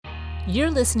You're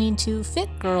listening to Fit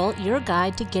Girl, your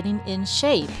guide to getting in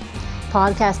shape.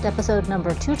 Podcast episode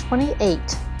number 228.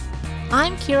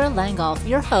 I'm Kira Langolf,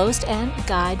 your host and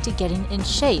guide to getting in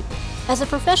shape. As a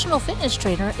professional fitness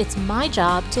trainer, it's my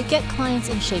job to get clients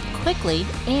in shape quickly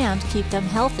and keep them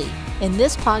healthy. In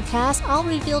this podcast, I'll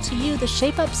reveal to you the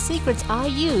shape-up secrets I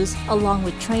use, along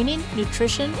with training,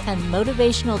 nutrition, and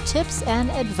motivational tips and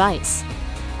advice.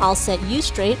 I'll set you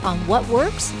straight on what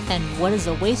works and what is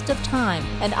a waste of time,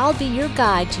 and I'll be your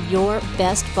guide to your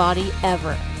best body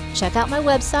ever. Check out my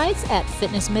websites at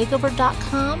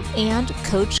fitnessmakeover.com and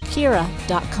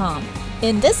coachkira.com.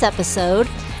 In this episode,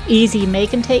 easy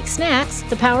make and take snacks,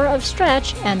 the power of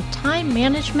stretch, and time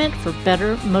management for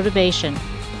better motivation.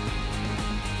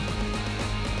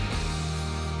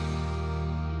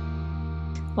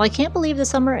 Well, I can't believe the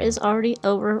summer is already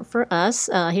over for us.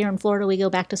 Here in Florida, we go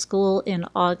back to school in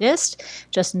August,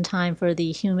 just in time for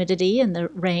the humidity and the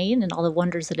rain and all the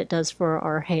wonders that it does for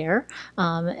our hair.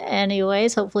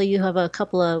 Anyways, hopefully you have a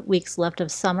couple of weeks left of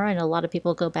summer. I know a lot of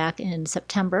people go back in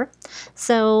September.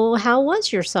 So how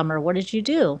was your summer? What did you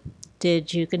do?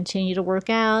 Did you continue to work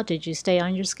out? Did you stay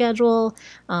on your schedule?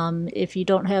 If you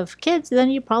don't have kids, then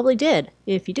you probably did.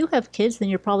 If you do have kids, then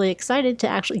you're probably excited to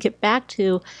actually get back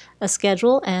to a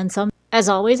schedule. And as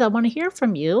always, I want to hear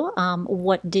from you.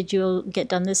 What did you get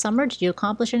done this summer? Did you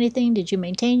accomplish anything? Did you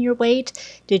maintain your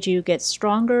weight? Did you get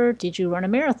stronger? Did you run a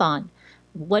marathon?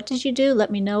 What did you do? Let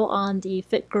me know on the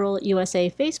Fit Girl USA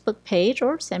Facebook page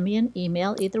or send me an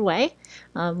email, either way.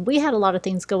 We had a lot of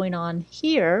things going on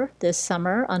here this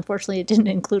summer. Unfortunately, it didn't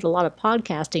include a lot of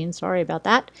podcasting. Sorry about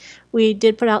that. We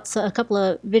did put out a couple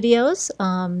of videos.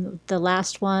 The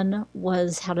last one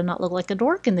was how to not look like a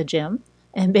dork in the gym.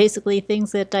 And basically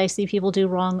things that I see people do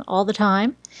wrong all the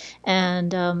time.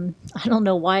 And I don't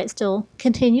know why it still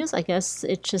continues. I guess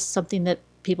it's just something that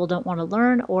people don't want to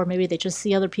learn, or maybe they just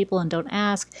see other people and don't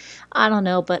ask. I don't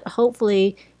know, but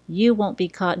hopefully you won't be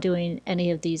caught doing any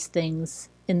of these things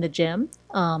in the gym,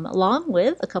 along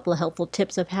with a couple of helpful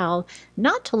tips of how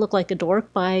not to look like a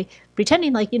dork by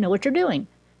pretending like you know what you're doing.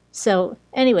 So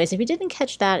anyways, if you didn't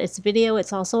catch that, it's a video.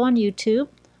 It's also on YouTube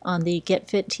on the Get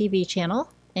Fit TV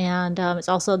channel. And it's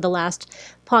also the last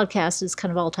podcast is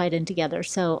kind of all tied in together.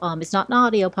 So it's not an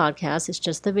audio podcast, it's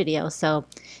just the video. So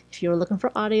if you're looking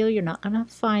for audio, you're not going to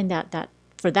find that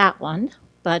for that one.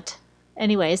 But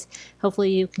anyways,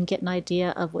 hopefully you can get an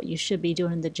idea of what you should be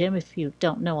doing in the gym if you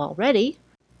don't know already.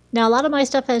 Now, a lot of my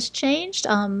stuff has changed,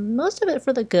 most of it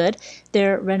for the good.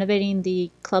 They're renovating the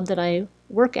club that I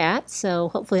work at, so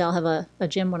hopefully I'll have a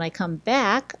gym when I come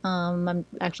back. I'm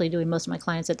actually doing most of my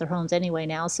clients at their homes anyway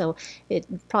now, so it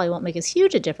probably won't make as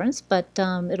huge a difference, but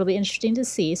it'll be interesting to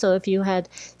see. So if you had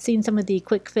seen some of the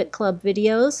Quick Fit Club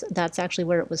videos, that's actually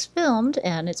where it was filmed,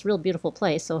 and it's a real beautiful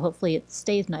place, so hopefully it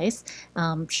stays nice.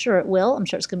 I'm sure it will. I'm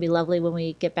sure it's going to be lovely when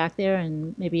we get back there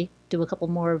and maybe do a couple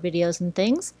more videos and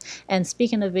things. And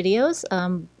speaking of videos,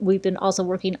 we've been also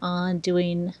working on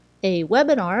doing a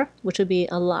webinar, which would be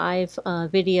a live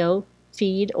video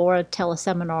feed, or a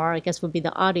teleseminar, I guess would be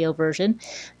the audio version.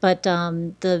 But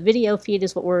the video feed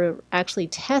is what we're actually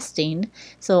testing.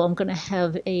 So I'm going to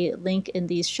have a link in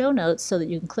these show notes so that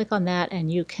you can click on that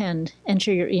and you can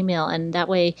enter your email. And that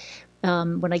way,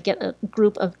 when I get a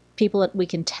group of people that we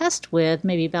can test with,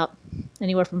 maybe about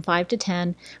anywhere from 5 to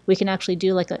 10, we can actually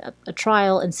do like a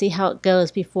trial and see how it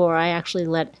goes before I actually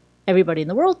let everybody in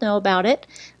the world know about it.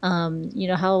 You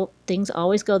know how things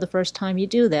always go the first time you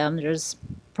do them. There's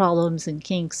problems and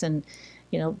kinks and,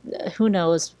 you know, who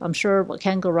knows. I'm sure what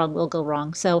can go wrong will go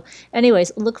wrong. So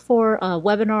anyways, look for a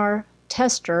webinar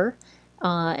tester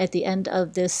at the end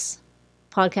of this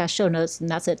podcast show notes, and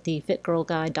that's at the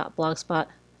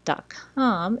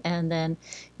fitgirlguide.blogspot.com, and then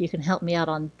you can help me out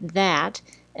on that,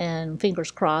 and fingers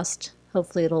crossed,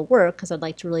 hopefully it'll work, because I'd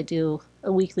like to really do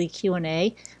a weekly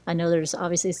Q&A. I know there's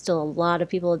obviously still a lot of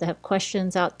people that have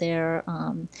questions out there,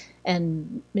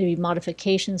 and maybe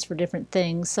modifications for different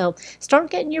things. So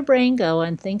start getting your brain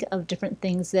going. Think of different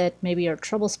things that maybe are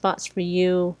trouble spots for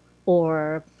you,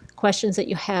 or questions that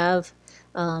you have.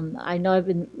 I know I've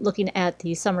been looking at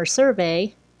the summer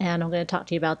survey, and I'm going to talk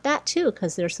to you about that too,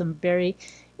 because there's some very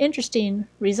interesting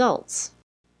results.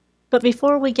 But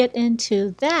before we get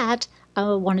into that,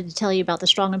 I wanted to tell you about the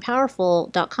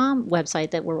strongandpowerful.com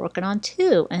website that we're working on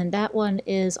too. And that one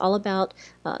is all about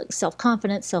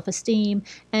self-confidence, self-esteem.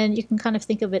 And you can kind of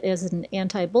think of it as an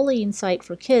anti-bullying site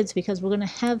for kids, because we're going to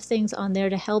have things on there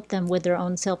to help them with their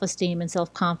own self-esteem and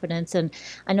self-confidence. And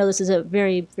I know this is a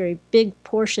very, very big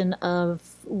portion of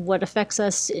what affects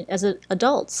us as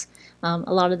adults.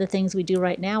 A lot of the things we do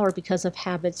right now are because of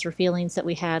habits or feelings that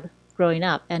we had growing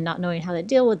up and not knowing how to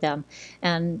deal with them.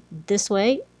 And this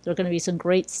way, There are going to be some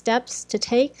great steps to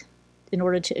take in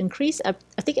order to increase. I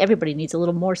think everybody needs a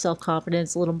little more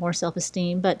self-confidence, a little more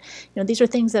self-esteem, but these are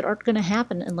things that aren't going to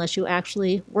happen unless you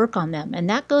actually work on them. And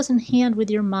that goes in hand with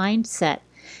your mindset.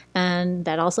 And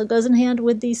that also goes in hand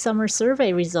with the summer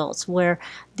survey results, where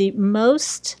the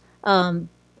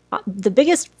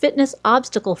biggest fitness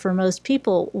obstacle for most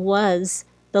people was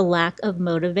the lack of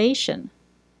motivation.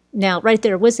 Now, right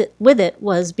there with it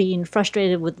was being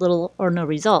frustrated with little or no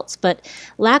results. But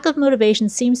lack of motivation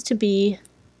seems to be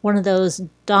one of those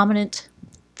dominant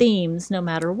themes no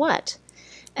matter what.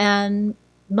 And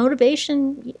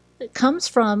motivation comes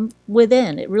from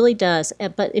within. It really does.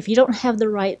 But if you don't have the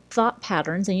right thought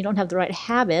patterns and you don't have the right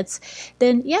habits,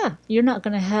 then yeah, you're not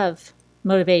going to have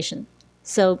motivation.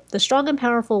 So the Strong and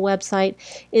Powerful website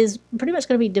is pretty much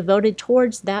going to be devoted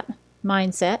towards that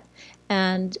mindset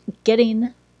and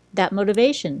getting that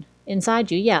motivation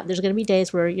inside you. Yeah, there's going to be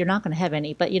days where you're not going to have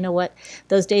any, but you know what?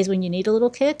 Those days when you need a little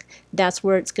kick, that's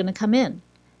where it's going to come in.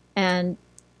 And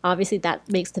obviously that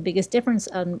makes the biggest difference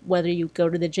on whether you go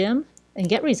to the gym and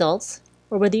get results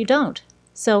or whether you don't.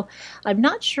 So I'm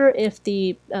not sure if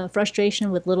the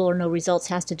frustration with little or no results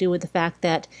has to do with the fact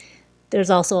that there's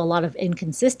also a lot of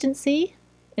inconsistency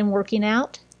in working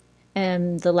out,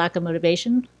 and the lack of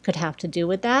motivation could have to do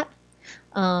with that.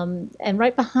 And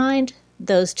right behind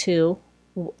those two,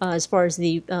 as far as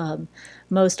the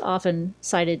most often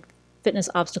cited fitness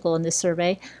obstacle in this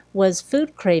survey, was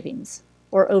food cravings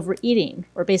or overeating,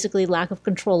 or basically lack of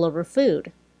control over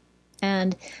food.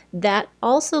 And that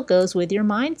also goes with your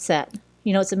mindset.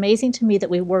 It's amazing to me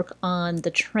that we work on the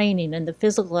training and the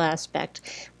physical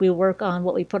aspect. We work on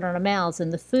what we put on our mouths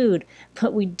and the food,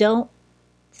 but we don't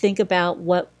think about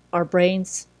what our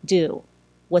brains do,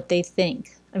 what they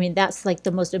think. I mean, that's like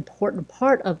the most important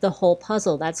part of the whole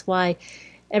puzzle. That's why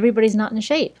everybody's not in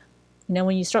shape.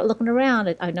 When you start looking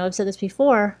around, I know I've said this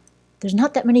before, there's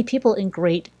not that many people in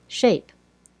great shape.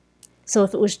 So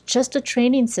if it was just a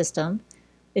training system,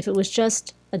 if it was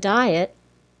just a diet,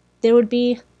 there would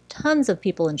be tons of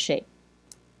people in shape.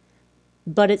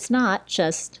 But it's not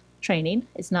just training.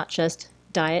 It's not just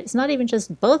diet. It's not even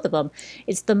just both of them.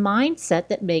 It's the mindset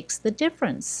that makes the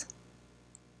difference.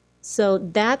 So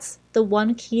that's the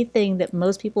one key thing that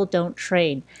most people don't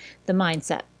train, the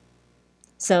mindset.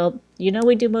 So,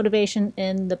 we do motivation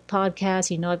in the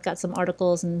podcast. I've got some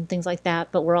articles and things like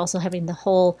that, but we're also having the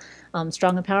whole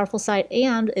Strong and Powerful site,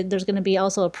 and there's going to be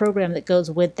also a program that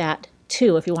goes with that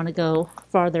too, if you want to go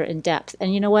farther in depth.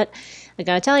 And you know what? I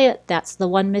got to tell you, that's the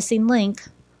one missing link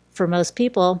for most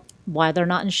people. Why they're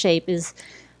not in shape is,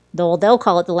 they'll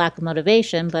call it the lack of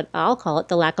motivation, but I'll call it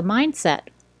the lack of mindset,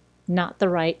 not the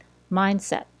right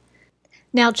mindset.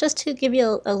 Now, just to give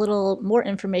you a little more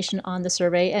information on the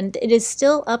survey, and it is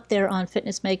still up there on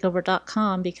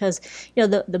fitnessmakeover.com, because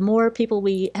the more people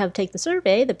we have take the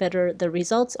survey, the better the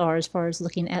results are as far as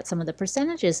looking at some of the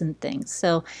percentages and things.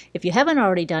 So if you haven't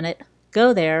already done it,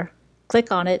 go there,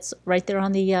 click on it, it's right there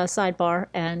on the sidebar,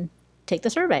 and take the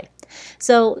survey.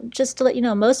 So just to let you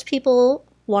know, most people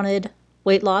wanted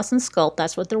weight loss and sculpt.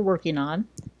 That's what they're working on.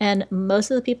 And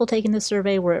most of the people taking the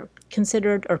survey were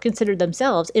considered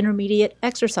themselves intermediate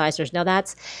exercisers. Now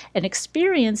that's an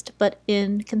experienced but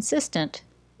inconsistent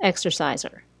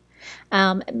exerciser.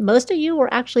 Most of you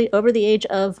were actually over the age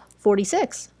of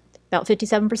 46, about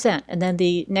 57%. And then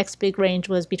the next big range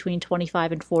was between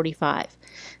 25 and 45.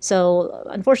 So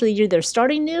unfortunately, you're either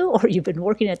starting new or you've been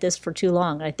working at this for too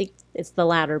long. I think it's the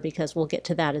latter, because we'll get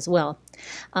to that as well.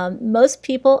 Most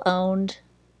people owned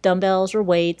dumbbells or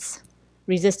weights,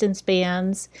 resistance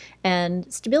bands,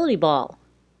 and stability ball.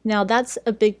 Now that's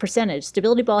a big percentage.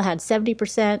 Stability ball had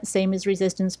 70%, same as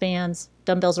resistance bands.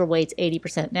 Dumbbells or weights,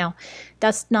 80%. Now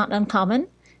that's not uncommon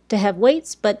to have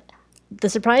weights, but the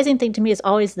surprising thing to me is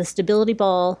always the stability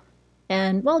ball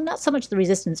and, well, not so much the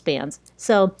resistance bands.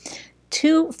 So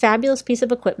two fabulous pieces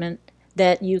of equipment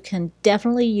that you can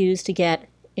definitely use to get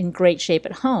in great shape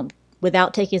at home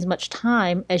without taking as much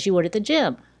time as you would at the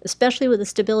gym, especially with the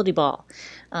stability ball.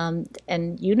 And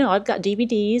I've got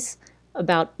DVDs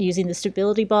about using the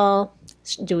stability ball,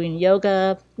 doing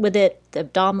yoga with it, the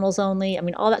abdominals only,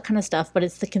 all that kind of stuff, but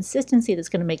it's the consistency that's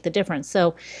going to make the difference.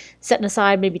 So setting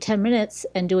aside maybe 10 minutes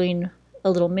and doing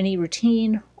a little mini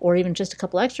routine or even just a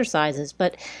couple exercises.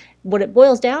 But what it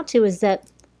boils down to is that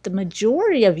the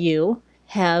majority of you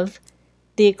have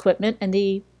the equipment and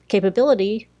the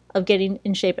capability of getting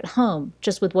in shape at home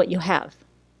just with what you have.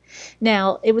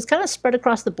 Now, it was kind of spread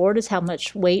across the board as how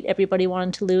much weight everybody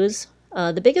wanted to lose.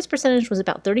 The biggest percentage was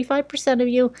about 35% of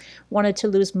you wanted to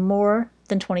lose more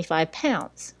than 25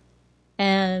 pounds.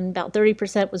 and about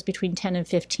 30% was between 10 and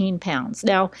 15 pounds.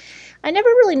 Now, I never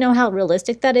really know how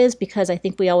realistic that is because I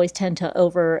think we always tend to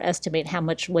overestimate how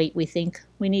much weight we think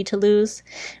we need to lose.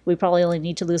 We probably only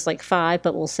need to lose like 5,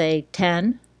 but we'll say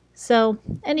 10. So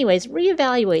anyways,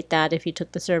 reevaluate that if you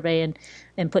took the survey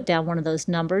and put down one of those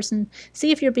numbers and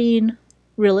see if you're being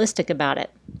realistic about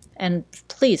it. And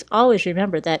please always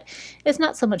remember that it's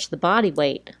not so much the body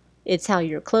weight. It's how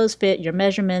your clothes fit, your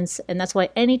measurements, and that's why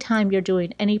anytime you're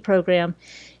doing any program,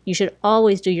 you should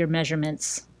always do your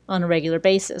measurements on a regular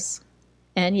basis.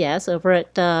 And yes, over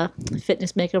at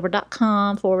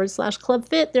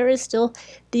fitnessmakeover.com/clubfit, there is still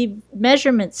the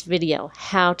measurements video,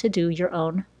 how to do your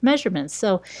own measurements.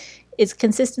 So it's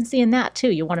consistency in that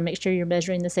too. You want to make sure you're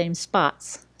measuring the same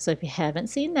spots. So if you haven't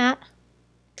seen that,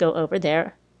 go over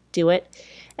there, do it,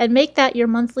 and make that your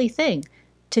monthly thing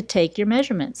to take your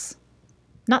measurements.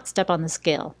 Not step on the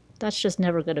scale. That's just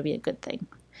never going to be a good thing.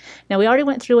 Now, we already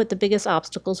went through what the biggest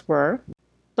obstacles were,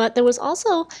 but there was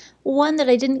also one that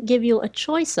I didn't give you a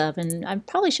choice of, and I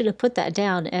probably should have put that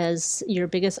down as your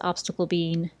biggest obstacle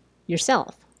being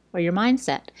yourself or your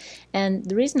mindset. And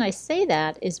the reason I say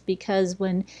that is because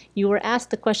when you were asked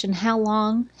the question, how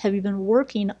long have you been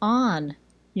working on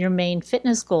your main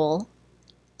fitness goal,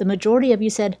 the majority of you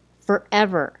said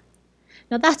forever.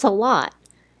 Now, that's a lot.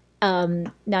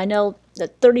 Now, I know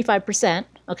that 35%,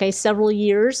 okay, several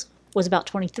years was about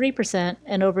 23%,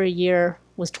 and over a year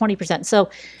was 20%. So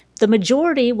the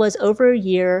majority was over a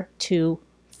year to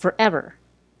forever.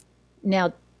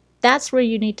 Now, that's where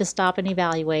you need to stop and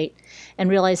evaluate and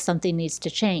realize something needs to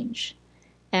change.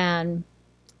 And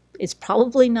it's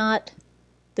probably not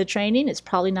the training, it's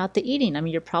probably not the eating. I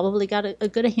mean, you're probably got a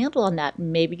good handle on that.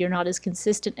 Maybe you're not as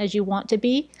consistent as you want to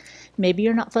be. Maybe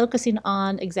you're not focusing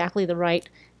on exactly the right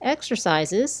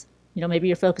exercises. Maybe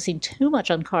you're focusing too much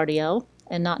on cardio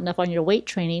and not enough on your weight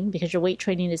training, because your weight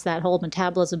training is that whole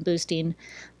metabolism boosting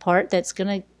part that's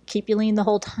going to keep you lean the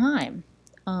whole time.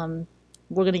 We're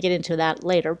going to get into that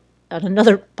later on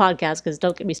another podcast, because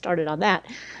don't get me started on that.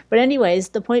 But anyways,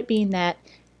 the point being that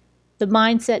the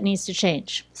mindset needs to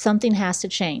change. Something has to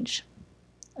change.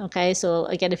 Okay, so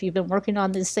again, if you've been working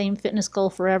on this same fitness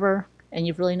goal forever and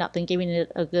you've really not been giving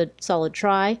it a good solid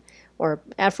try, or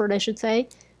effort, I should say,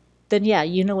 then yeah,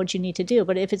 you know what you need to do.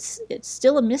 But if it's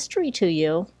still a mystery to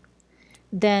you,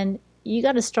 then you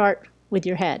got to start with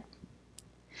your head.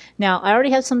 Now, I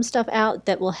already have some stuff out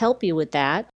that will help you with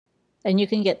that, and you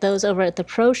can get those over at the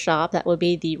Pro Shop. That would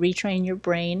be the Retrain Your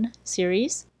Brain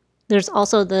series. There's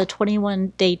also the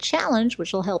 21-day challenge,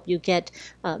 which will help you get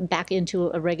back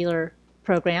into a regular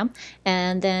program.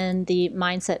 And then the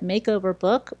Mindset Makeover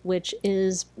book, which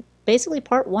is basically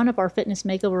part 1 of our Fitness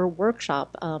Makeover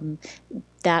workshop.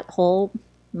 That whole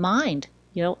mind,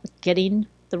 getting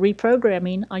the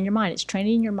reprogramming on your mind. It's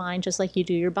training your mind just like you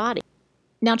do your body.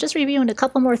 Now, just reviewing a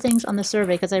couple more things on the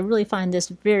survey, because I really find this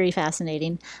very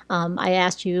fascinating. I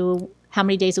asked you, how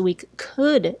many days a week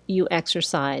could you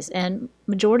exercise? And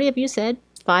majority of you said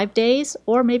 5 days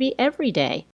or maybe every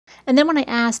day. And then when I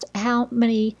asked how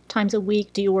many times a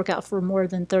week do you work out for more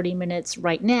than 30 minutes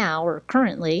right now or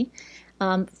currently,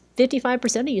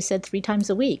 55% of you said 3 times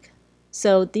a week.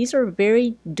 So these are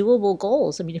very doable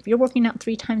goals. I mean, if you're working out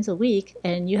 3 times a week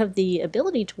and you have the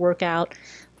ability to work out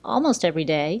almost every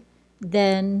day,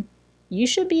 then you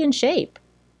should be in shape.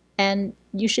 And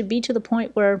you should be to the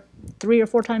point where 3 or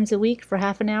 4 times a week for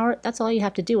half an hour, that's all you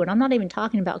have to do. And I'm not even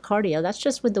talking about cardio. That's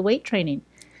just with the weight training.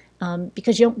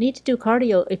 Because you don't need to do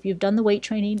cardio if you've done the weight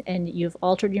training and you've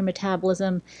altered your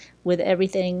metabolism with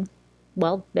everything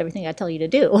I tell you to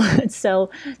do. So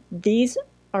these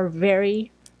are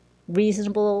very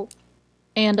reasonable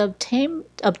and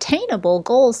obtainable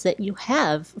goals that you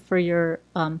have for your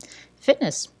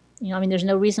fitness. There's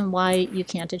no reason why you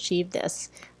can't achieve this.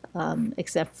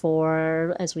 Except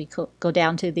for, as we go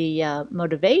down to the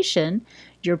motivation,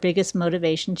 your biggest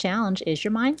motivation challenge is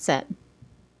your mindset,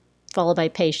 followed by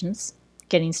patience,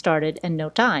 getting started, and no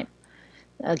time.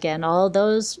 Again, all of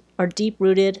those are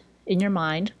deep-rooted in your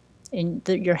mind, in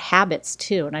your habits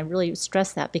too, and I really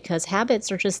stress that, because habits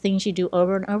are just things you do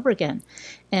over and over again,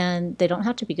 and they don't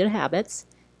have to be good habits.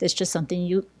 It's just something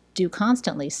you do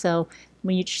constantly. So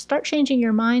when you start changing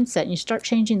your mindset and you start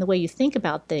changing the way you think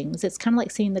about things, it's kind of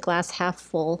like seeing the glass half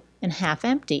full and half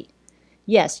empty.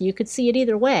 Yes, you could see it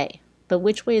either way, but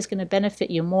which way is going to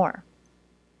benefit you more?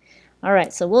 All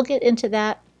right, so we'll get into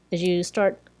that as you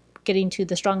start getting to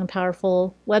the Strong and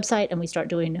Powerful website and we start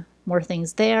doing more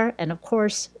things there. And of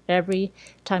course, every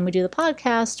time we do the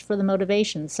podcast for the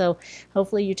motivation. So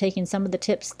hopefully you're taking some of the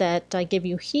tips that I give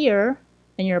you here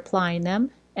and you're applying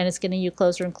them, and it's getting you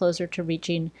closer and closer to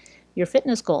reaching your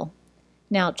fitness goal.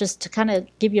 Now, just to kind of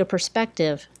give you a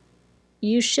perspective,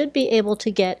 you should be able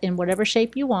to get in whatever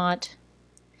shape you want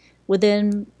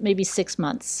within maybe 6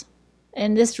 months.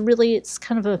 And this really, it's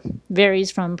kind of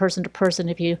varies from person to person.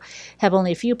 If you have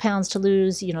only a few pounds to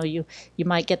lose, you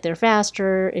might get there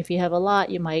faster. If you have a lot,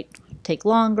 you might take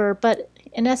longer. But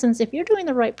in essence, if you're doing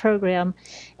the right program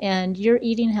and you're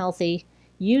eating healthy,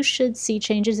 you should see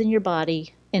changes in your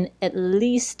body in at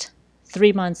least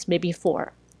 3 months, maybe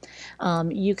 4.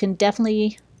 You can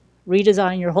definitely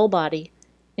redesign your whole body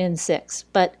in 6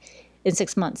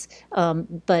 months,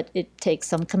 but it takes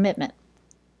some commitment.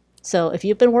 So if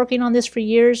you've been working on this for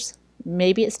years,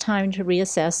 maybe it's time to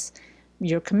reassess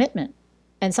your commitment.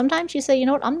 And sometimes you say, you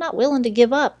know what, I'm not willing to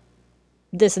give up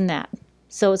this and that,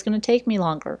 so it's going to take me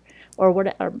longer,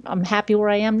 or I'm happy where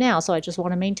I am now, so I just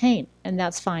want to maintain, and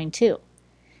that's fine too.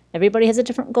 Everybody has a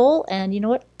different goal, and you know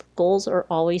what, goals are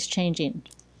always changing.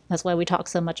 That's why we talk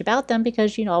so much about them,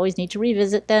 because you always need to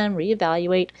revisit them,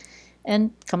 reevaluate,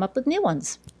 and come up with new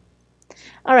ones.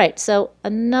 All right, so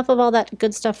enough of all that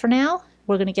good stuff for now.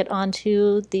 We're going to get on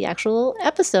to the actual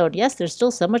episode. Yes, there's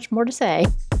still so much more to say.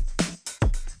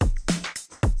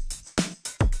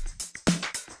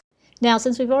 Now,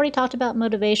 since we've already talked about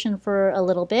motivation for a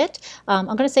little bit, I'm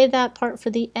going to save that part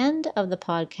for the end of the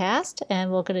podcast,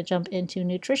 and we're going to jump into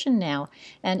nutrition now.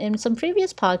 And in some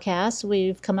previous podcasts,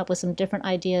 we've come up with some different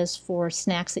ideas for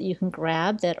snacks that you can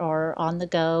grab that are on the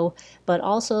go, but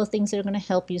also things that are going to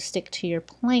help you stick to your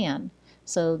plan.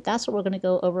 So that's what we're going to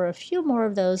go over a few more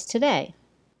of those today.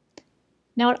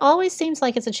 Now, it always seems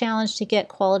like it's a challenge to get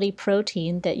quality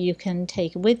protein that you can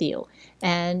take with you,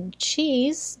 and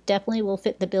cheese definitely will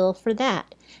fit the bill for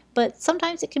that. But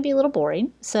sometimes it can be a little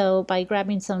boring, so by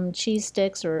grabbing some cheese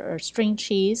sticks or string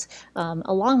cheese,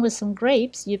 along with some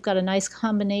grapes, you've got a nice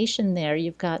combination there.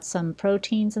 You've got some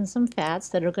proteins and some fats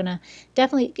that are going to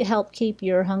definitely help keep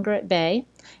your hunger at bay.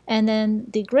 And then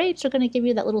the grapes are going to give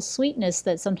you that little sweetness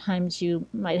that sometimes you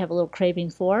might have a little craving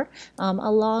for,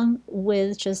 along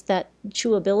with just that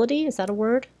chewability. Is that a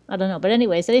word? I don't know. But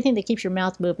anyways, anything that keeps your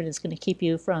mouth moving is going to keep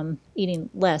you from eating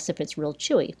less if it's real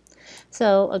chewy.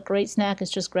 So a great snack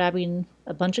is just grabbing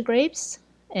a bunch of grapes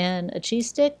and a cheese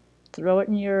stick, throw it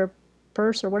in your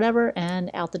purse or whatever,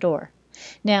 and out the door.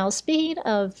 Now, speaking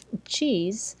of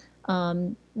cheese,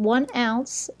 1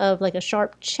 ounce of like a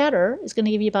sharp cheddar is going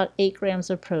to give you about 8 grams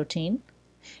of protein.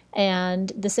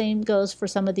 And the same goes for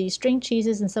some of these string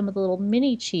cheeses and some of the little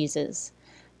mini cheeses.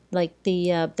 Like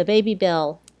the Baby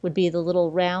Bell would be the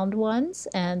little round ones,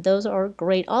 and those are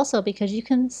great also because you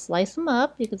can slice them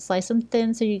up. You can slice them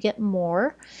thin so you get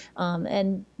more,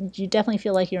 and you definitely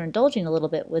feel like you're indulging a little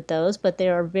bit with those, but they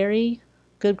are very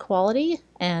good quality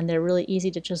and they're really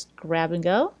easy to just grab and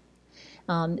go.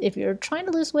 If you're trying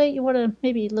to lose weight, you want to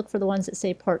maybe look for the ones that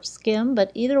say part skim,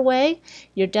 but either way,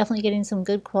 you're definitely getting some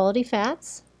good quality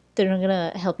fats that are going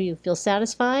to help you feel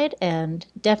satisfied and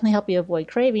definitely help you avoid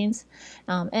cravings,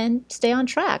 and stay on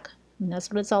track. And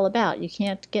that's what it's all about. You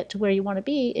can't get to where you want to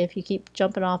be if you keep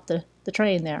jumping off the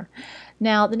train there.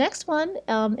 Now, the next one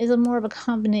is more of a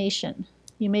combination.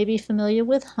 You may be familiar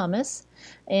with hummus,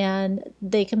 and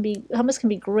hummus can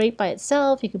be great by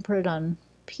itself. You can put it on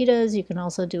pitas. You can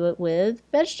also do it with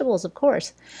vegetables, of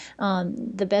course.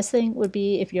 The best thing would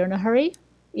be, if you're in a hurry,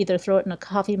 either throw it in a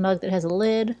coffee mug that has a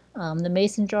lid. The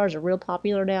mason jars are real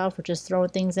popular now for just throwing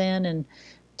things in and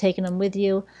taking them with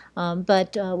you.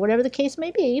 But whatever the case may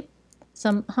be,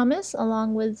 some hummus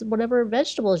along with whatever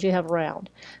vegetables you have around.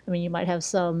 I mean, you might have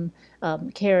some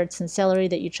carrots and celery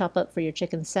that you chop up for your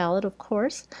chicken salad, of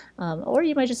course, or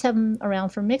you might just have them around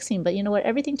for mixing. But you know what?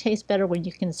 Everything tastes better when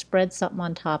you can spread something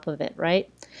on top of it, right?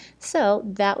 So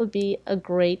that would be a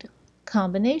great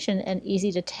combination and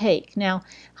easy to take. Now,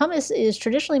 hummus is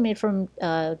traditionally made from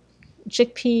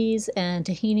chickpeas and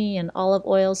tahini and olive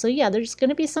oil. So yeah, there's going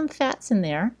to be some fats in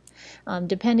there.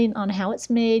 Depending on how it's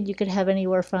made, you could have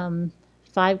anywhere from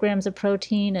 5 grams of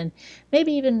protein and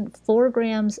maybe even 4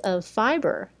 grams of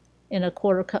fiber in a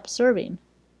 1/4 cup serving.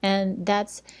 And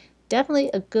that's definitely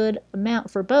a good amount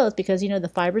for both, because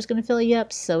the fiber is going to fill you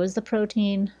up, so is the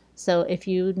protein. So if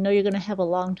you know you're going to have a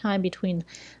long time between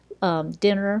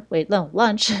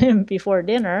lunch before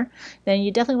dinner, then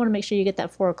you definitely want to make sure you get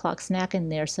that 4 o'clock snack in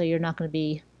there, so you're not going to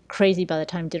be crazy by the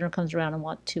time dinner comes around and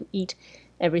want to eat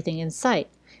everything in sight.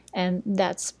 And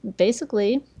that's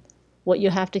basically what you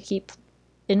have to keep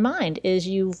in mind, is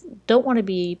you don't want to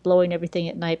be blowing everything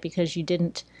at night because you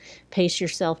didn't pace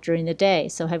yourself during the day.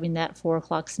 So having that 4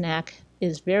 o'clock snack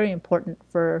is very important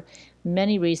for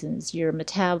many reasons. Your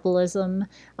metabolism,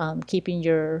 keeping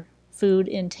your food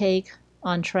intake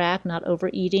on track, not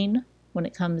overeating, when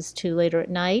it comes to later at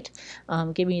night,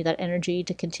 giving you that energy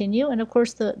to continue. And of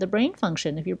course, the brain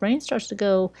function. If your brain starts to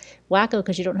go wacko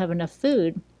because you don't have enough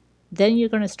food, then you're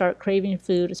going to start craving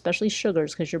food, especially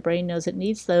sugars, because your brain knows it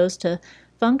needs those to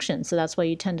function. So that's why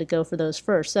you tend to go for those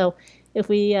first. So if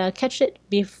we catch it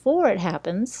before it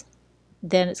happens,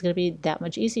 then it's going to be that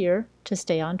much easier to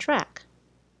stay on track.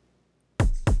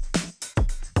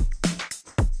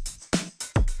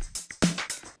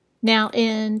 Now,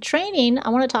 in training, I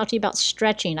want to talk to you about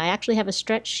stretching. I actually have a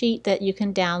stretch sheet that you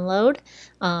can download.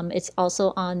 It's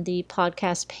also on the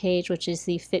podcast page, which is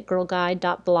the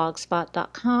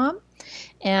fitgirlguide.blogspot.com.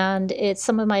 And it's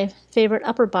some of my favorite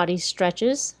upper body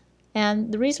stretches.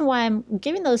 And the reason why I'm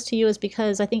giving those to you is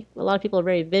because I think a lot of people are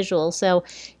very visual. So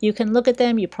you can look at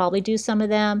them, you probably do some of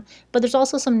them, but there's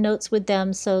also some notes with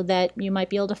them so that you might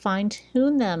be able to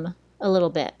fine-tune them a little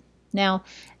bit. Now,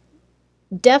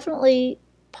 definitely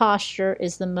posture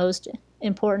is the most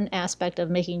important aspect of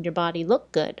making your body look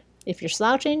good. If you're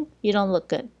slouching, you don't look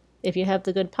good. If you have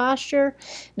the good posture,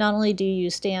 not only do you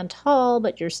stand tall,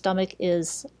 but your stomach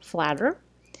is flatter,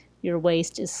 your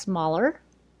waist is smaller,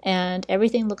 and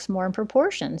everything looks more in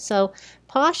proportion. So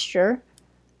posture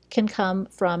can come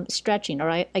from stretching, or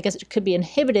I guess it could be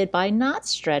inhibited by not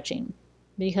stretching,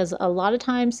 because a lot of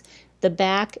times the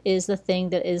back is the thing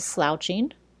that is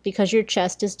slouching because your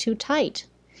chest is too tight.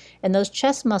 And those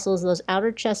chest muscles, those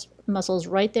outer chest muscles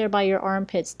right there by your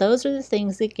armpits, those are the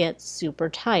things that get super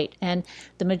tight. And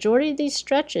the majority of these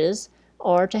stretches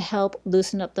are to help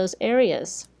loosen up those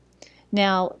areas.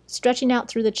 Now, stretching out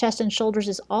through the chest and shoulders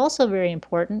is also very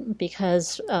important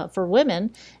because for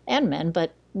women and men,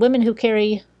 but women who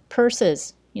carry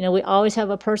purses, we always have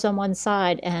a purse on one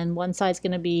side, and one side's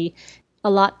going to be a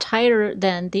lot tighter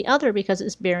than the other because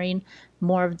it's bearing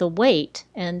more of the weight,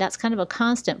 and that's kind of a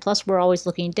constant. Plus, we're always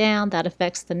looking down. That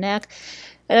affects the neck.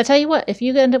 And I tell you what, if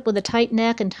you end up with a tight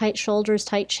neck and tight shoulders,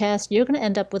 tight chest, you're going to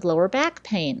end up with lower back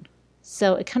pain.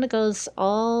 So it kind of goes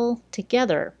all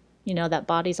together. That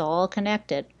body's all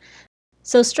connected.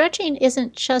 So stretching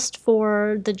isn't just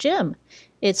for the gym.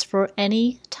 It's for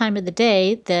any time of the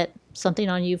day that something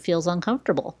on you feels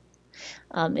uncomfortable.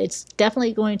 It's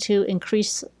definitely going to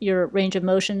increase your range of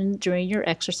motion during your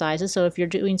exercises. So if you're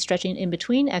doing stretching in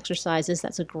between exercises,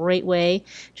 that's a great way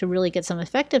to really get some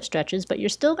effective stretches, but you're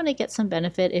still going to get some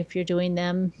benefit if you're doing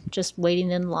them just waiting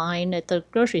in line at the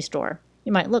grocery store.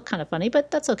 You might look kind of funny,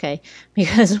 but that's okay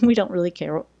because we don't really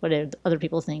care what other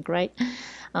people think, right?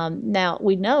 Now,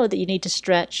 we know that you need to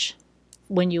stretch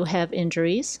when you have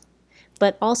injuries,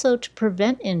 but also to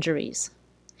prevent injuries.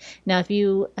 Now, if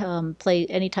you play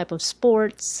any type of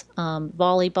sports,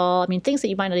 volleyball, things that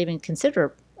you might not even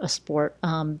consider a sport,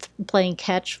 playing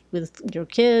catch with your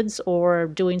kids or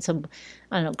doing some,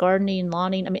 gardening,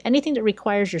 lawning, anything that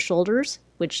requires your shoulders,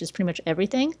 which is pretty much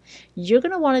everything, you're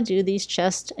going to want to do these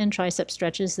chest and tricep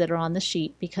stretches that are on the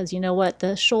sheet because you know what?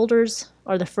 The shoulders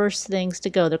are the first things to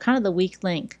go. They're kind of the weak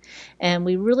link, and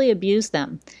we really abuse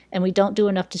them, and we don't do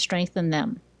enough to strengthen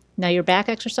them. Now, your back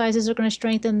exercises are going to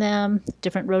strengthen them.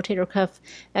 Different rotator cuff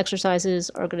exercises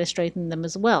are going to strengthen them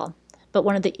as well. But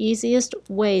one of the easiest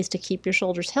ways to keep your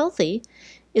shoulders healthy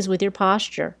is with your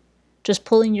posture. Just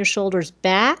pulling your shoulders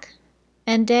back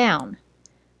and down.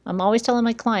 I'm always telling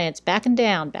my clients back and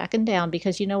down,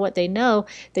 because you know what? They know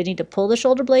they need to pull the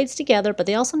shoulder blades together, but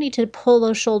they also need to pull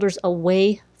those shoulders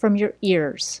away from your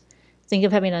ears. Think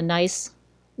of having a nice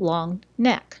long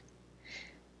neck.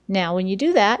 Now, when you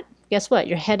do that, guess what?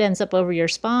 Your head ends up over your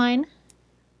spine.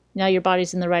 Now your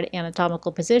body's in the right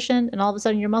anatomical position, and all of a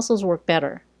sudden your muscles work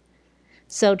better.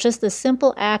 So just the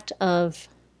simple act of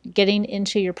getting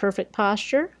into your perfect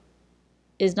posture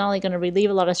is not only going to relieve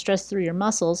a lot of stress through your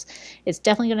muscles, it's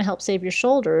definitely going to help save your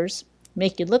shoulders,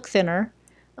 make you look thinner,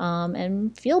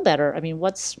 and feel better.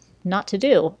 What's not to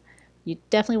do? You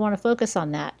definitely want to focus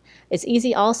on that. It's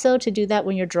easy also to do that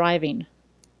when you're driving.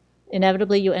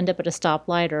 Inevitably, you end up at a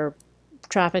stoplight or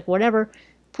traffic, whatever.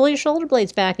 Pull your shoulder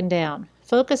blades back and down.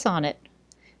 Focus on it.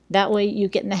 That way you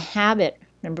get in the habit.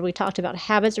 Remember, we talked about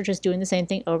habits are just doing the same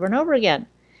thing over and over again.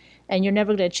 And you're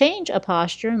never going to change a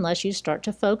posture unless you start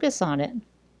to focus on it.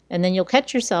 And then you'll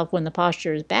catch yourself when the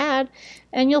posture is bad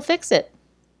and you'll fix it.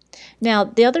 Now,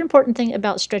 the other important thing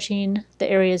about stretching the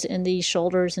areas in the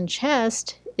shoulders and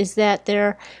chest is that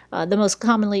they're the most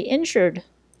commonly injured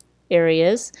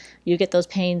areas. You get those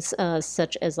pains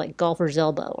such as like golfer's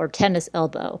elbow or tennis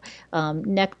elbow,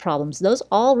 neck problems. Those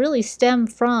all really stem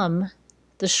from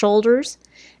the shoulders,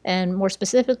 and more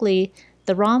specifically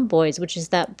the rhomboids, which is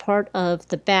that part of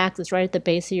the back that's right at the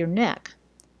base of your neck.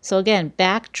 So again,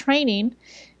 back training,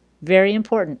 very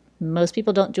important. Most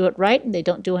people don't do it right, and they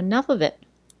don't do enough of it.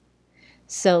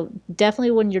 So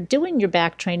definitely when you're doing your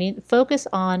back training, focus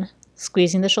on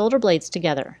squeezing the shoulder blades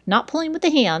together, not pulling with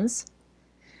the hands,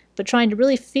 but trying to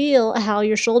really feel how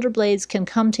your shoulder blades can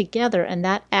come together, and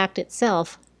that act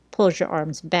itself pulls your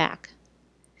arms back.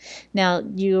 Now,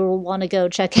 you'll want to go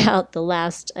check out the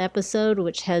last episode,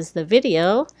 which has the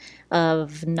video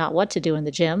of not what to do in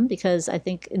the gym, because I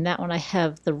think in that one I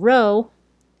have the row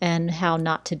and how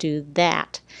not to do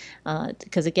that.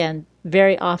 Because again,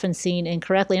 very often seen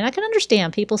incorrectly. And I can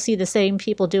understand people see the same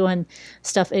people doing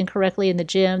stuff incorrectly in the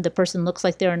gym. The person looks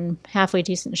like they're in halfway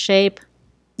decent shape.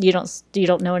 You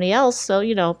don't know any else, so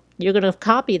you're going to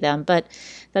copy them, but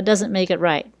that doesn't make it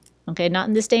right. Okay, not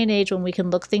in this day and age when we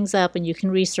can look things up and you can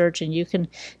research and you can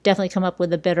definitely come up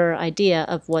with a better idea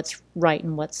of what's right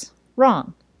and what's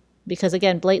wrong. Because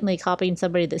again, blatantly copying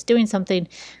somebody that's doing something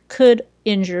could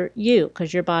injure you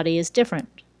because your body is different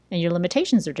and your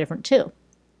limitations are different too.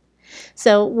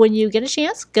 So when you get a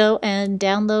chance, go and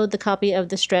download the copy of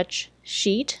the stretch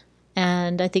sheet.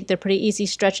 And I think they're pretty easy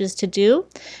stretches to do.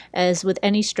 As with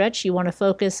any stretch, you want to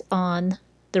focus on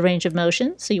the range of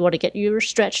motion. So you want to get your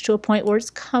stretch to a point where it's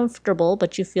comfortable,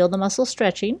 but you feel the muscle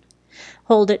stretching.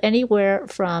 Hold it anywhere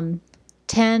from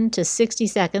 10 to 60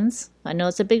 seconds. I know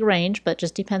it's a big range, but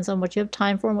just depends on what you have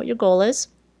time for and what your goal is.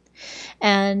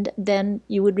 And then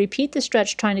you would repeat the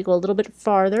stretch, trying to go a little bit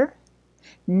farther.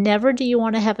 Never do you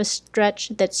want to have a stretch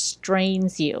that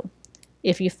strains you.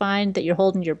 If you find that you're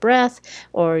holding your breath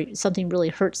or something really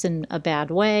hurts in a bad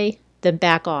way, then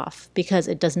back off, because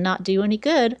it does not do any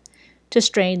good to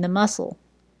strain the muscle.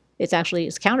 It's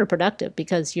counterproductive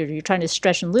because you're trying to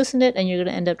stretch and loosen it and you're going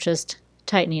to end up just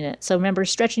tightening it. So remember,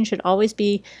 stretching should always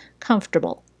be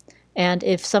comfortable. And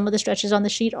if some of the stretches on the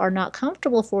sheet are not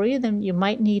comfortable for you, then you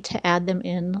might need to add them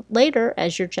in later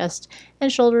as your chest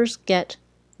and shoulders get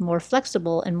more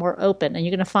flexible and more open. And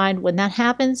you're going to find when that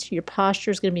happens, your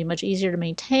posture is going to be much easier to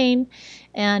maintain.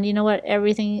 And you know what?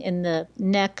 Everything in the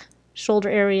neck, shoulder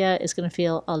area is going to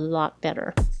feel a lot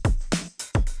better.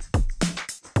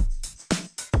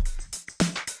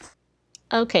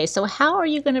 Okay, so how are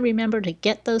you going to remember to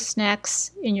get those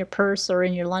snacks in your purse or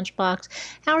in your lunchbox?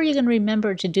 How are you going to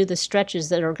remember to do the stretches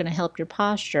that are going to help your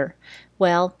posture?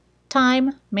 Well,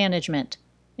 time management.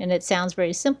 And it sounds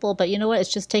very simple, but you know what?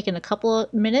 It's just taking a couple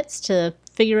of minutes to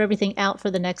figure everything out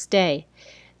for the next day.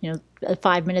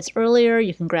 5 minutes earlier,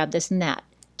 you can grab this and that.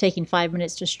 Taking 5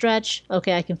 minutes to stretch,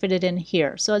 okay, I can fit it in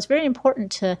here. So it's very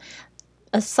important to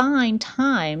assign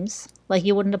times, like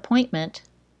you would an appointment,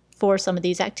 for some of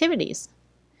these activities.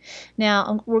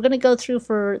 Now, we're going to go through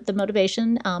for the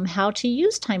motivation how to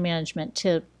use time management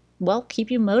to, keep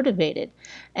you motivated.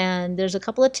 And there's a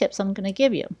couple of tips I'm going to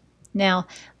give you. Now,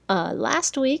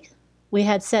 last week, we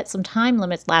had set some time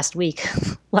limits last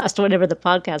whenever the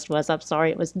podcast was. I'm sorry,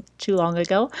 it was too long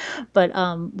ago. But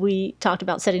we talked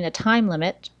about setting a time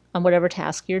limit on whatever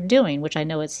task you're doing, which I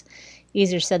know is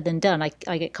easier said than done.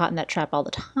 I get caught in that trap all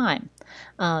the time.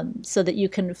 So that you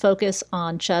can focus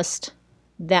on just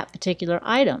that particular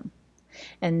item.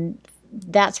 And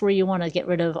that's where you want to get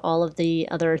rid of all of the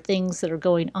other things that are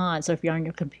going on. So if you're on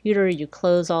your computer, you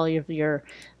close all of your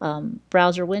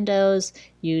browser windows,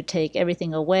 you take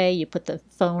everything away, you put the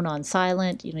phone on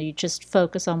silent, you just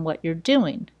focus on what you're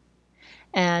doing.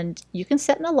 And you can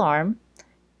set an alarm.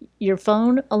 Your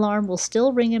phone alarm will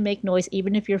still ring and make noise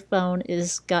even if your phone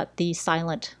is got the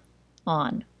silent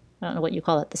on. I don't know what you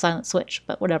call it, the silent switch,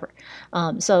 but whatever.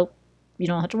 So you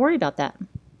don't have to worry about that.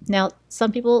 Now,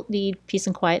 some people need peace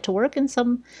and quiet to work, and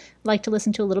some like to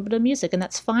listen to a little bit of music, and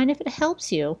that's fine if it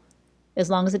helps you, as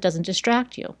long as it doesn't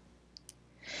distract you.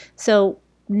 So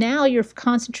now you're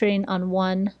concentrating on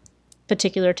one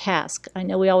particular task. I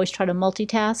know we always try to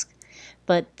multitask,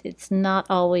 but it's not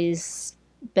always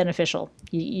beneficial.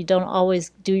 You don't always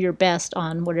do your best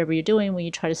on whatever you're doing when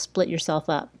you try to split yourself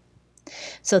up.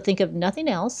 So think of nothing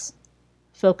else,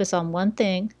 focus on one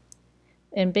thing,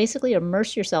 and basically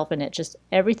immerse yourself in it. Just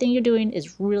everything you're doing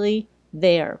is really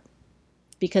there.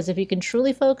 Because if you can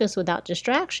truly focus without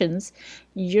distractions,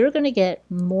 you're going to get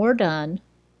more done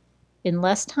in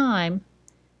less time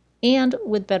and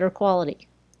with better quality.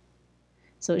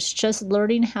 So it's just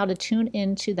learning how to tune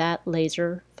into that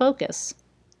laser focus.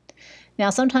 Now,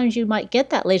 sometimes you might get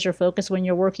that laser focus when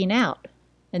you're working out,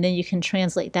 and then you can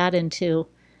translate that into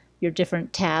your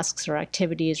different tasks or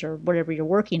activities or whatever you're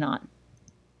working on.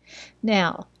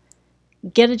 Now,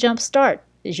 get a jump start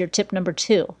is your tip number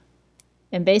 2.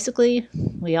 And basically,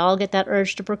 we all get that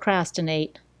urge to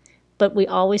procrastinate, but we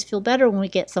always feel better when we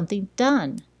get something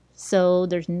done. So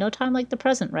there's no time like the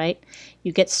present, right?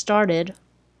 You get started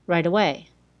right away.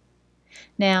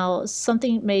 Now,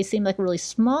 something may seem like a really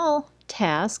small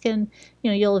task, and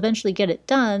you'll eventually get it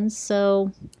done.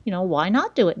 So why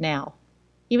not do it now?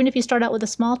 Even if you start out with a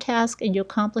small task and you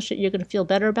accomplish it, you're going to feel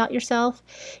better about yourself.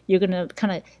 You're going to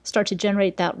kind of start to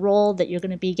generate that role that you're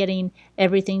going to be getting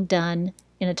everything done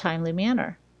in a timely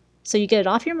manner. So you get it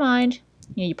off your mind.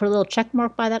 You put a little check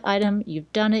mark by that item.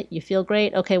 You've done it. You feel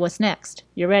great. Okay, what's next?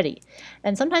 You're ready.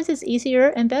 And sometimes it's easier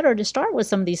and better to start with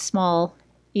some of these small,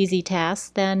 easy tasks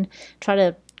than try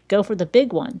to go for the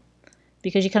big one,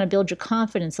 because you kind of build your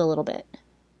confidence a little bit.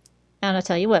 And I'll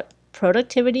tell you what,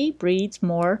 productivity breeds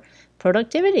more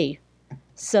productivity.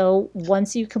 So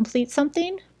once you complete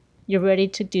something, you're ready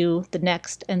to do the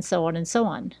next, and so on and so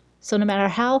on. So no matter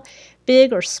how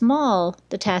big or small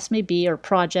the task may be, or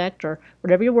project, or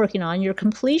whatever you're working on, your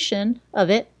completion of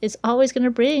it is always going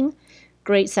to bring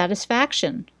great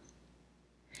satisfaction.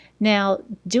 Now,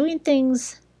 doing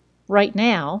things right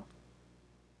now,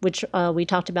 which we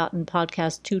talked about in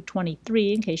podcast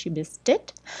 223, in case you missed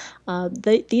it,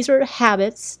 these are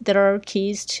habits that are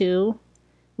keys to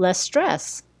less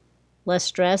stress. Less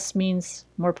stress means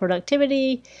more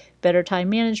productivity, better time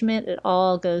management. It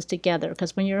all goes together,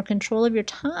 because when you're in control of your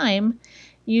time,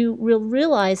 you will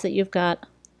realize that you've got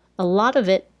a lot of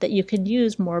it that you can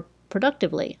use more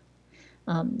productively.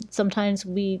 Sometimes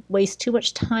we waste too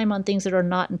much time on things that are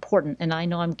not important, and I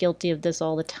know I'm guilty of this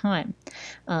all the time.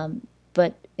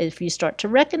 But if you start to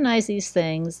recognize these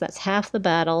things, that's half the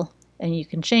battle, and you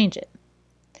can change it.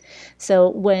 So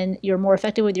when you're more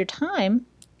effective with your time,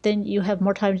 then you have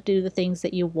more time to do the things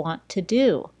that you want to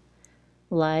do,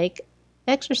 like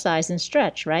exercise and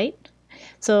stretch, right?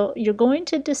 So you're going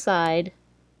to decide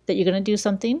that you're going to do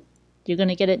something. You're going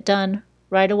to get it done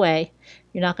right away.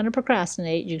 You're not going to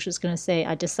procrastinate. You're just going to say,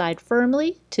 I decide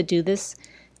firmly to do this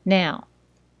now.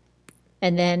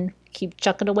 And then keep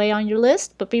chucking away on your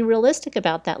list, but be realistic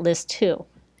about that list too.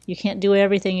 You can't do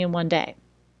everything in one day.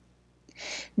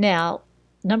 Now,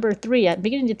 number 3, I'm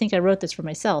beginning to think I wrote this for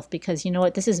myself, because you know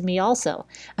what, this is me also.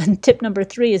 And tip number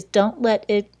 3 is, don't let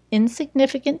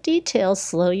insignificant details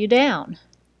slow you down.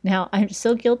 Now, I'm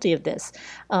so guilty of this.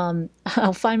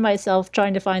 I'll find myself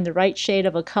trying to find the right shade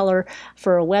of a color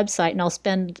for a website, and I'll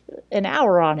spend an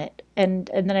hour on it. And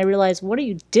then I realize, what are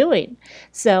you doing?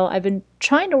 So I've been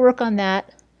trying to work on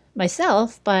that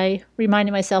myself by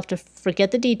reminding myself to forget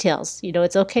the details.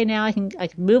 It's okay now. I can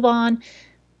move on,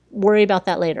 worry about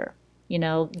that later.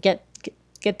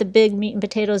 Get the big meat and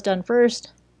potatoes done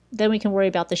first, then we can worry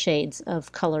about the shades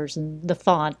of colors and the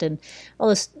font and all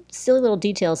those silly little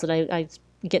details that I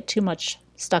get too much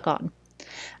stuck on.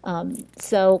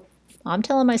 So I'm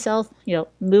telling myself,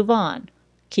 move on,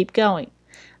 keep going.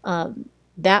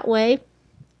 That way,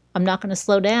 I'm not going to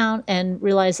slow down and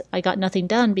realize I got nothing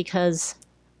done because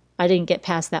I didn't get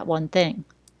past that one thing.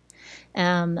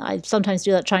 I sometimes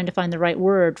do that trying to find the right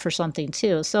word for something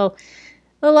too. So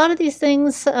a lot of these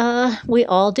things we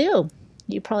all do.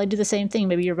 You probably do the same thing.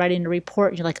 Maybe you're writing a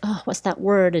report and you're like, oh, what's that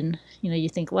word? And you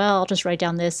think, well, I'll just write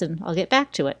down this and I'll get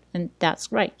back to it. And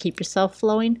that's right. Keep yourself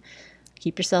flowing.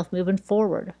 Keep yourself moving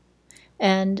forward.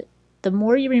 And the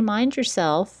more you remind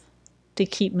yourself to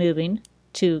keep moving,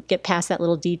 to get past that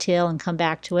little detail and come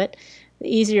back to it,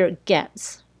 the easier it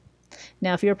gets.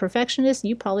 Now, if you're a perfectionist,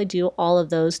 you probably do all of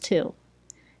those too.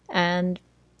 And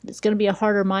it's going to be a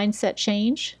harder mindset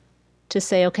change to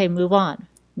say, okay, move on.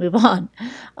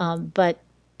 But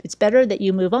it's better that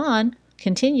you move on,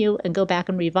 continue, and go back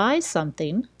and revise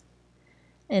something.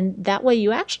 And that way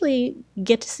you actually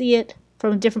get to see it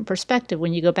from a different perspective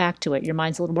when you go back to it. Your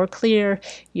mind's a little more clear.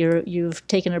 You've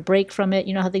taken a break from it.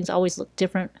 You know how things always look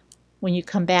different when you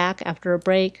come back after a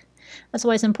break? That's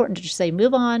why it's important to just say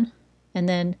move on and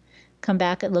then come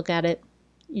back and look at it.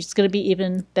 It's going to be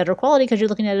even better quality because you're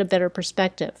looking at a better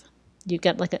perspective. You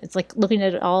get it's like looking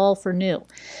at it all for new.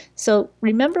 So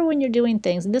remember when you're doing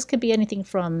things, and this could be anything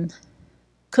from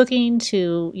cooking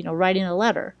to writing a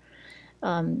letter.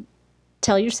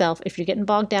 Tell yourself, if you're getting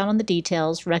bogged down on the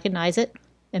details, recognize it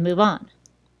and move on.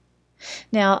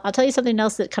 Now, I'll tell you something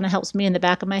else that kind of helps me in the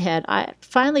back of my head. I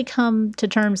finally come to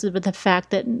terms with the fact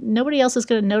that nobody else is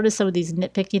going to notice some of these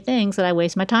nitpicky things that I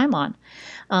waste my time on.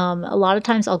 A lot of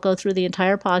times I'll go through the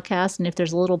entire podcast, and if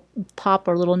there's a little pop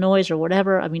or a little noise or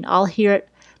whatever, I'll hear it.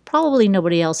 Probably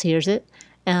nobody else hears it,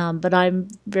 but I'm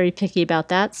very picky about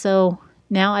that. So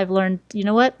now I've learned, you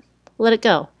know what? Let it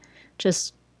go.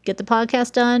 Just get the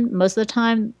podcast done. Most of the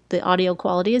time, the audio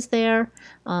quality is there.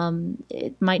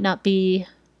 It might not be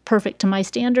perfect to my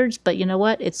standards, but you know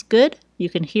what? It's good. You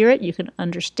can hear it. You can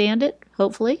understand it,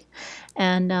 hopefully.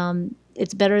 And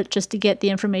it's better just to get the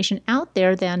information out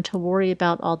there than to worry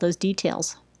about all those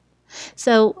details.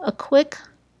 So a quick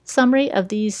summary of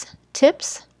these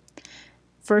tips.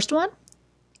 First one,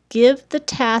 give the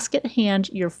task at hand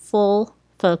your full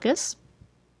focus.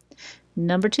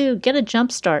 Number 2, get a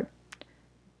jump start.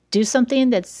 Do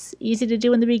something that's easy to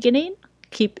do in the beginning.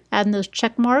 Keep adding those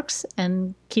check marks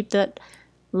and keep that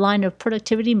line of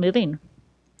productivity moving.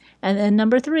 And then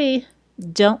number 3,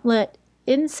 don't let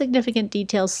insignificant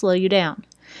details slow you down.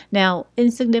 Now,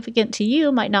 insignificant to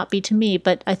you might not be to me,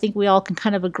 but I think we all can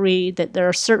kind of agree that there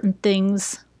are certain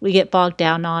things we get bogged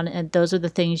down on, and those are the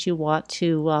things you want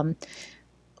to,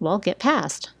 get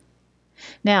past.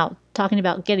 Now, talking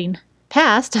about getting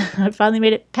past, I finally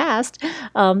made it past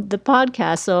the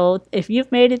podcast. So if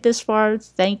you've made it this far,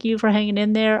 thank you for hanging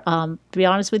in there. To be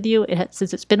honest with you,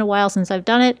 since it's been a while since I've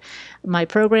done it, my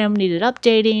program needed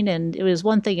updating, and it was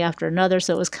one thing after another.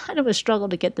 So it was kind of a struggle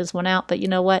to get this one out. But you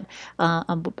know what?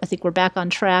 I think we're back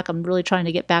on track. I'm really trying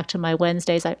to get back to my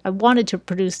Wednesdays. I wanted to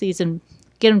produce these and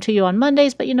get them to you on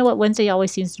Mondays, but you know what? Wednesday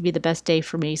always seems to be the best day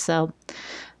for me. So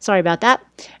sorry about that.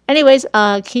 Anyways,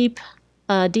 keep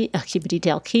a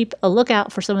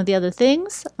lookout for some of the other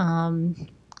things.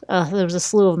 There's a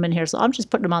slew of them in here, so I'm just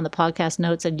putting them on the podcast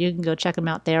notes, and you can go check them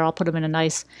out there. I'll put them in a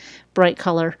nice bright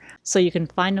color so you can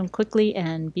find them quickly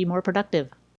and be more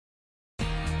productive.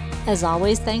 As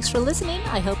always, thanks for listening.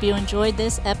 I hope you enjoyed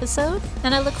this episode,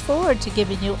 and I look forward to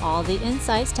giving you all the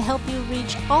insights to help you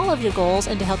reach all of your goals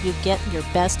and to help you get your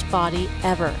best body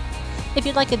ever. If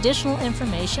you'd like additional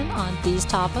information on these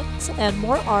topics and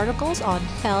more articles on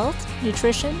health,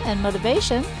 nutrition, and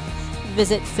motivation,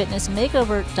 visit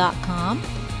fitnessmakeover.com,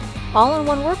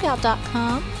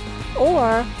 allinoneworkout.com,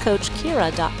 or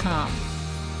coachkira.com.